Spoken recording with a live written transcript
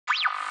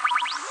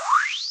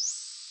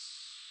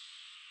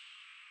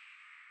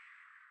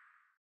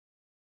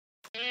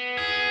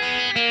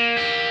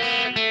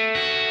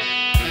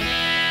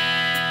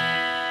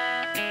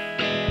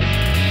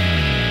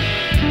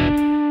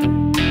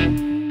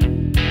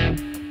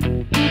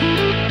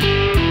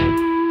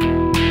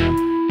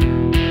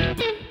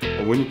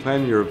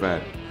plan your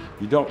event,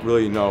 you don't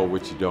really know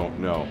what you don't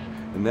know.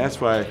 And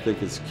that's why I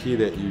think it's key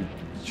that you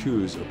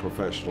choose a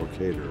professional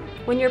caterer.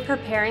 When you're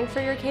preparing for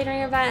your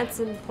catering event,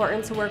 it's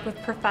important to work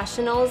with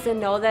professionals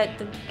and know that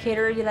the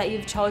caterer that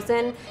you've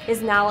chosen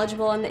is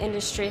knowledgeable in the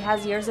industry,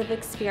 has years of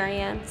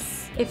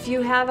experience. If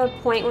you have a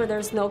point where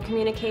there's no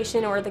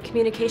communication or the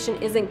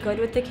communication isn't good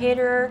with the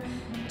caterer,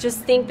 just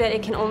think that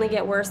it can only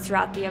get worse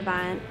throughout the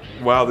event.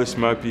 While this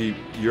might be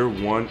your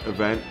one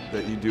event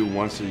that you do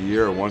once a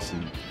year or once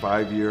in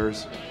 5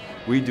 years,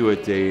 we do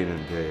it day in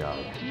and day out.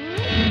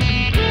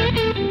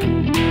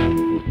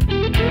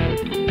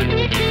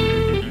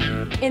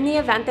 In the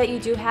event that you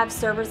do have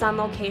servers on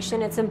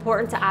location, it's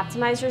important to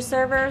optimize your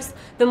servers.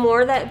 The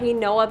more that we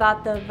know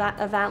about the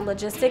event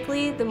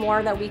logistically, the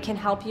more that we can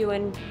help you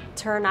and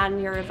turn on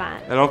your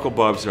event. At Uncle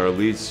Bub's, our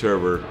lead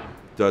server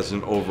does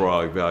an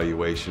overall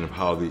evaluation of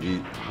how the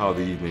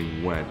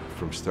evening went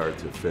from start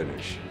to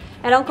finish.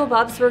 At Uncle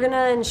Bub's, we're going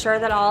to ensure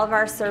that all of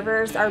our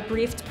servers are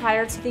briefed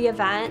prior to the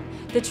event.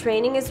 The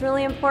training is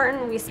really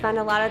important. We spend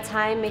a lot of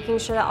time making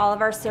sure that all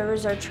of our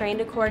servers are trained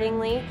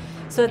accordingly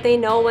so that they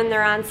know when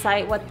they're on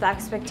site what the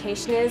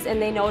expectation is and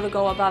they know to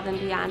go above and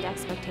beyond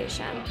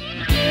expectation.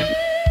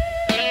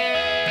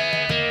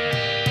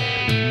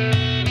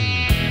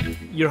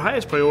 Your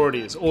highest priority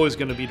is always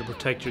going to be to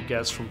protect your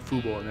guests from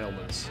foodborne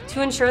illness.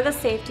 To ensure the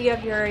safety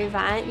of your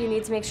event, you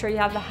need to make sure you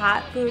have the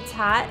hot foods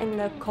hot and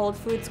the cold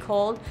foods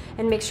cold,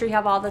 and make sure you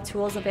have all the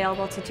tools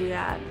available to do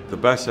that. The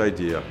best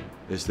idea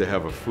is to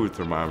have a food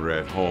thermometer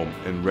at home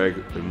and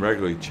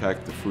regularly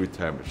check the food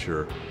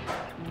temperature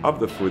of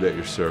the food that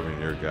you're serving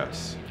your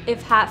guests.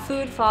 If hot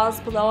food falls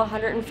below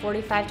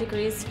 145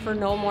 degrees for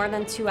no more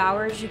than 2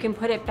 hours, you can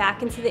put it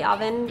back into the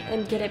oven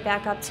and get it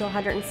back up to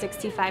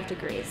 165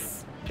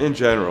 degrees. In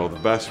general, the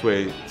best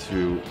way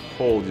to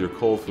hold your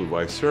cold food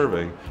while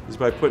serving is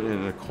by putting it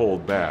in a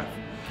cold bath,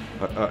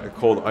 a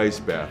cold ice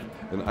bath.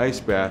 An ice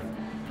bath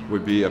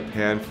would be a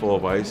pan full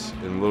of ice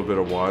and a little bit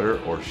of water,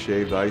 or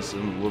shaved ice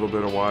and a little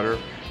bit of water,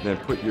 and then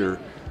put your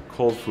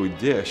cold food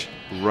dish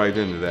right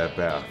into that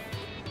bath.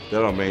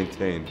 That'll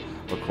maintain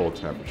a cold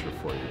temperature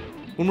for you.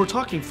 When we're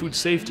talking food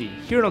safety,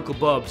 here at Uncle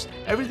Bub's,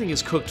 everything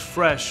is cooked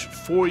fresh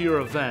for your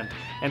event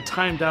and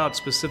timed out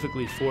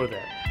specifically for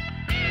that.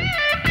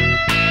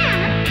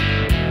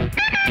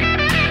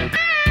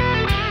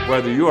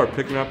 Whether you are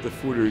picking up the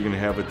food or you're going to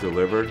have it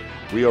delivered,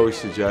 we always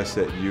suggest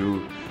that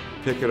you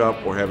pick it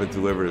up or have it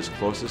delivered as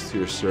closest to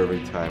your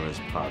serving time as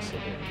possible.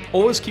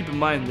 Always keep in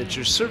mind that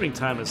your serving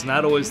time is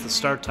not always the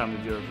start time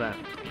of your event.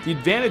 The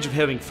advantage of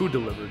having food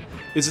delivered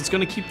is it's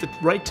going to keep the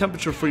right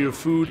temperature for your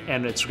food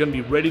and it's going to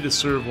be ready to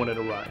serve when it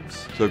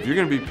arrives. So if you're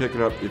going to be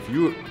picking up, if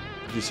you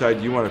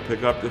decide you want to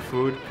pick up the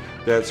food,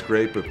 that's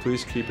great, but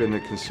please keep into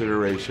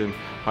consideration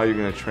how you're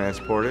going to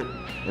transport it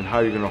and how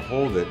you're going to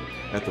hold it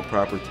at the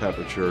proper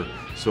temperature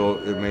so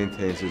it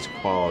maintains its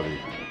quality.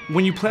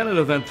 When you plan an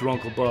event through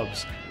Uncle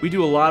Bub's, we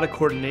do a lot of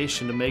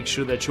coordination to make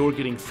sure that you're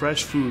getting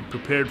fresh food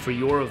prepared for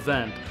your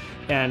event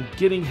and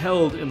getting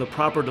held in the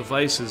proper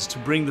devices to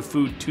bring the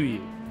food to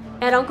you.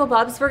 At Uncle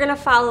Bub's, we're going to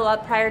follow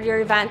up prior to your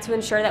event to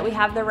ensure that we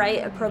have the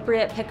right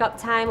appropriate pickup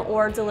time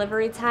or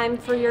delivery time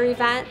for your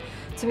event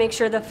to make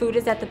sure the food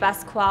is at the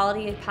best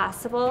quality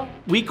possible.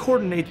 We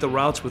coordinate the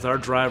routes with our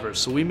drivers,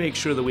 so we make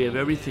sure that we have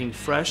everything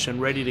fresh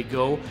and ready to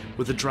go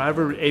with the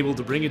driver able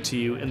to bring it to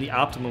you in the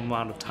optimum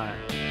amount of time.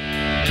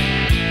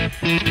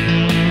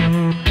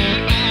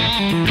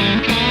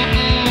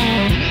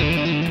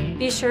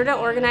 Be sure to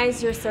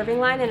organize your serving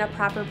line in a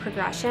proper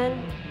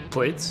progression.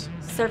 Plates,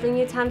 serving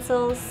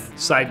utensils,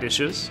 side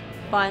dishes,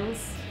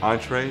 buns,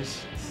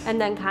 entrees, and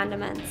then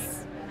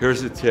condiments.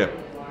 Here's a tip.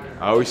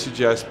 I always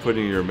suggest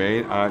putting your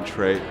main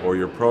entree or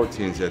your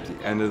proteins at the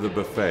end of the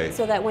buffet,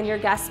 so that when your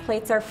guests'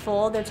 plates are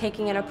full, they're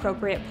taking an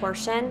appropriate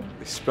portion.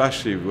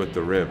 Especially with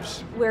the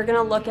ribs. We're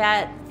going to look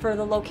at, for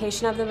the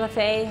location of the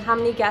buffet, how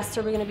many guests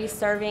are we going to be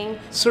serving?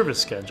 Service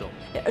schedule.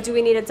 Do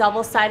we need a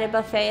double-sided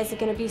buffet? Is it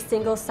going to be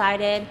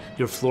single-sided?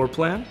 Your floor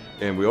plan.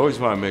 And we always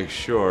want to make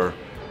sure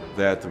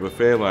that the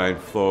buffet line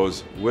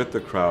flows with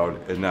the crowd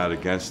and not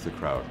against the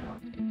crowd.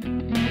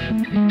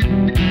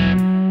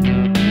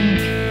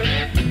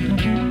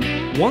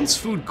 Once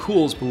food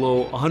cools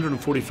below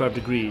 145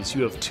 degrees,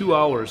 you have 2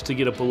 hours to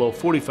get it below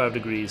 45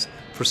 degrees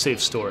for safe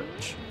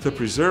storage. To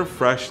preserve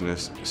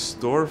freshness,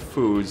 store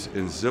foods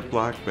in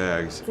Ziploc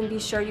bags. And be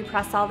sure you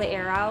press all the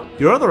air out.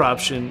 Your other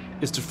option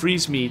is to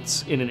freeze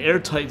meats in an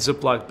airtight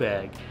Ziploc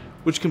bag,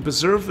 which can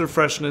preserve their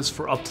freshness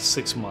for up to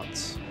 6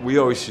 months. We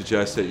always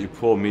suggest that you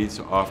pull meats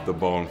off the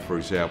bone, for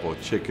example,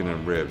 chicken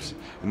and ribs,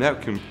 and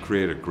that can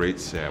create a great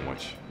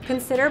sandwich.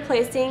 Consider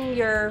placing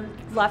your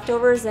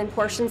leftovers in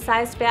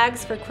portion-sized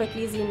bags for quick,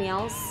 easy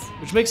meals.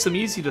 Which makes them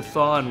easy to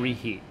thaw and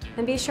reheat.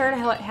 And be sure to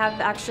have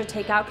extra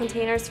takeout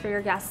containers for your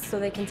guests so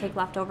they can take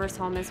leftovers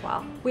home as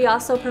well. We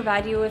also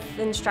provide you with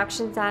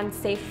instructions on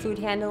safe food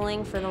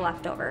handling for the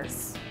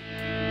leftovers.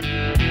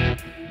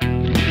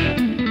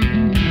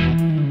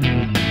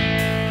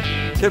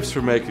 Tips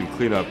for making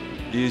cleanup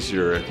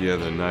easier at the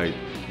end of the night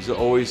is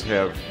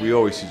to we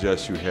always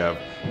suggest you have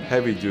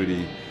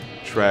heavy-duty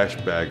trash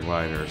bag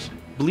liners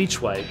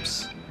bleach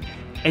wipes,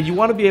 and you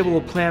want to be able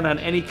to plan on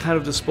any kind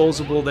of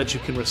disposable that you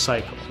can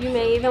recycle. You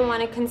may even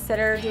want to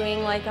consider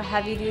doing like a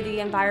heavy-duty,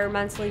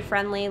 environmentally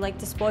friendly, like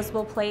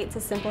disposable plate to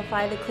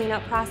simplify the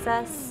cleanup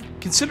process.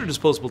 Consider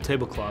disposable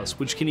tablecloths,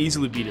 which can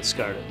easily be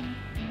discarded.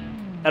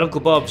 At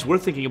Uncle Bub's, we're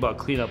thinking about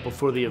cleanup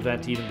before the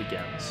event even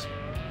begins.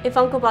 If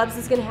Uncle Bub's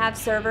is going to have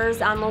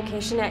servers on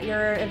location at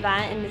your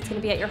event and it's going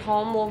to be at your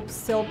home, we'll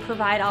still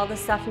provide all the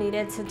stuff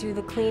needed to do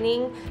the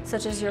cleaning,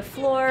 such as your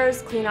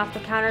floors, clean off the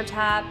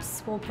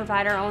countertops. We'll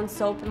provide our own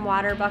soap and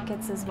water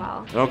buckets as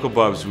well. At Uncle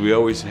Bub's, we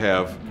always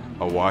have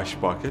a wash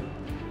bucket,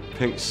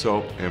 pink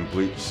soap, and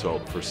bleach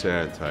soap for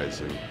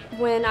sanitizing.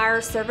 When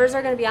our servers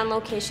are going to be on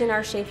location,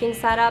 our chafing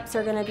setups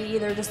are going to be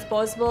either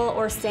disposable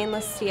or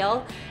stainless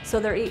steel. So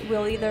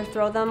we'll either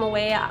throw them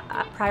away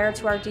prior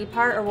to our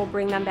depart or we'll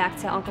bring them back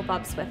to Uncle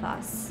Bub's with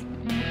us.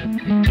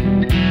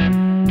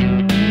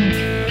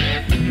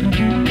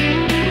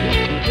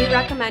 We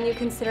recommend you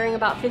considering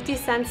about 50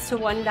 cents to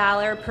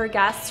 $1 per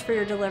guest for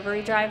your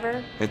delivery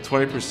driver. And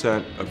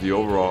 20% of the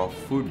overall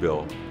food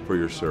bill for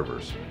your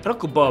servers. At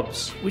Uncle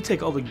Bub's, we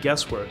take all the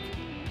guesswork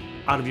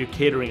out of your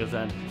catering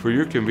event. For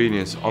your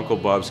convenience, Uncle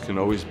Bub's can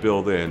always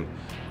build in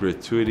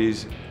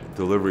gratuities,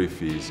 delivery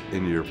fees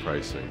into your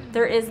pricing.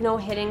 There is no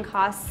hidden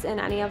costs in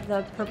any of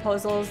the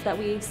proposals that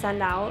we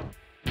send out.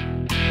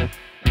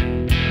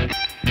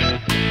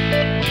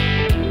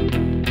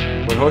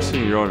 When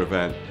hosting your own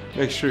event,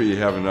 make sure you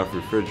have enough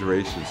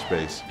refrigeration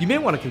space. You may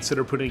want to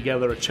consider putting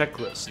together a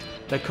checklist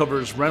that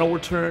covers rental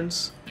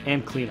returns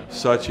and cleanup.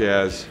 Such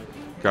as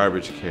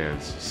garbage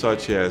cans,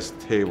 such as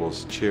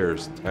tables,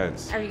 chairs,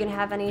 tents. Are you going to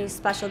have any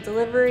special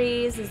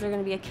deliveries? Is there going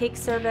to be a cake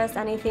service?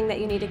 Anything that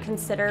you need to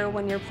consider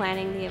when you're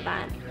planning the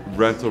event?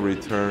 Rental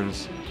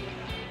returns,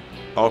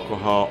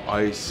 alcohol,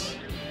 ice,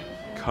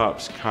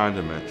 cups,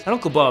 condiments. At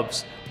Uncle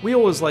Bub's, we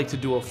always like to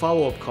do a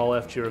follow-up call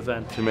after your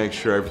event to make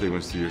sure everything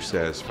was to your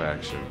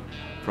satisfaction,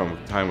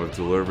 from time of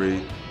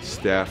delivery,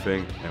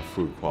 staffing, and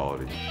food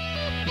quality.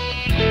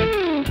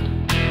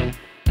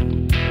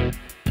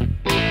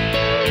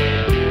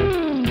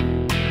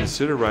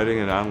 Consider writing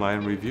an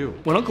online review.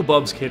 When Uncle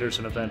Bub's caters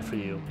an event for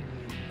you,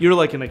 you're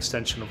like an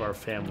extension of our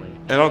family.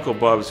 At Uncle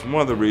Bub's,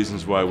 one of the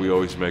reasons why we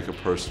always make a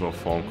personal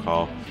phone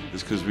call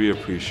is because we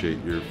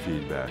appreciate your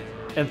feedback.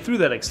 And through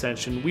that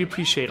extension, we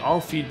appreciate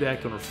all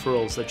feedback and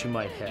referrals that you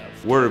might have.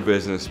 We're in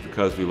business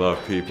because we love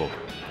people.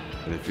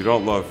 And if you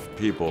don't love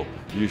people,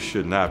 you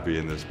should not be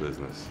in this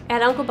business.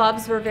 At Uncle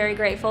Bub's, we're very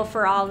grateful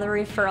for all the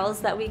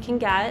referrals that we can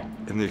get.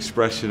 And the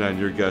expression on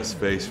your guest's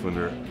face when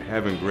they're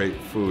having great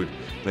food,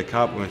 the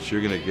compliments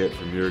you're going to get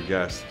from your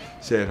guests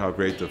saying how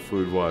great the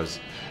food was,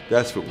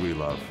 that's what we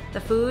love.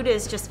 The food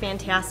is just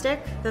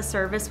fantastic. The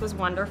service was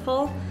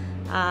wonderful.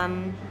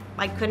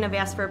 I couldn't have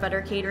asked for a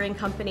better catering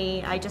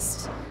company.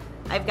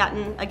 I've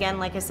gotten, again,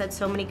 like I said,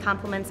 so many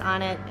compliments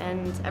on it,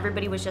 and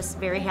everybody was just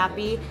very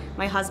happy.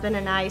 My husband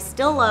and I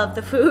still love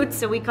the food,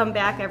 so we come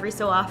back every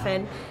so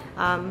often.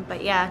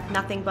 But yeah,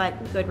 nothing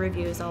but good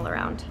reviews all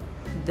around.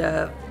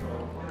 The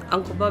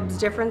Uncle Bub's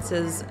difference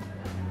is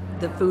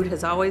the food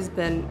has always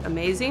been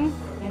amazing.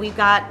 We've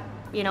got,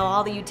 you know,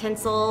 all the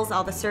utensils,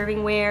 all the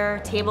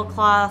servingware,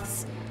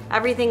 tablecloths,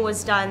 everything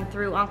was done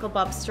through Uncle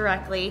Bub's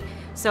directly.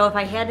 So if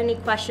I had any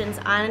questions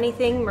on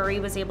anything, Marie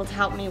was able to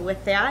help me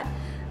with that.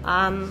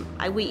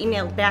 We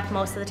emailed back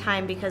most of the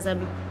time because I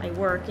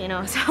work, you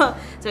know, so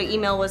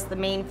email was the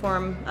main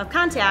form of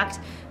contact,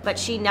 but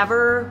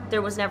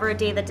there was never a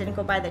day that didn't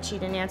go by that she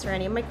didn't answer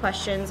any of my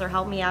questions or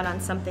help me out on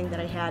something that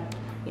I had,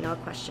 you know, a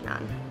question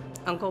on.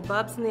 Uncle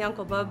Bub's and the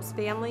Uncle Bub's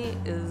family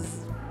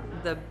is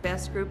the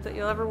best group that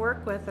you'll ever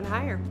work with and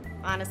hire.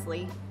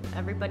 Honestly,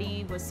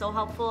 everybody was so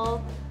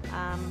helpful.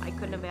 I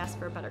couldn't have asked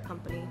for a better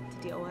company to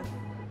deal with.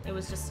 It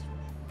was just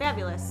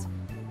fabulous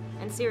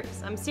and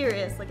serious. I'm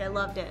serious, like I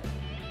loved it.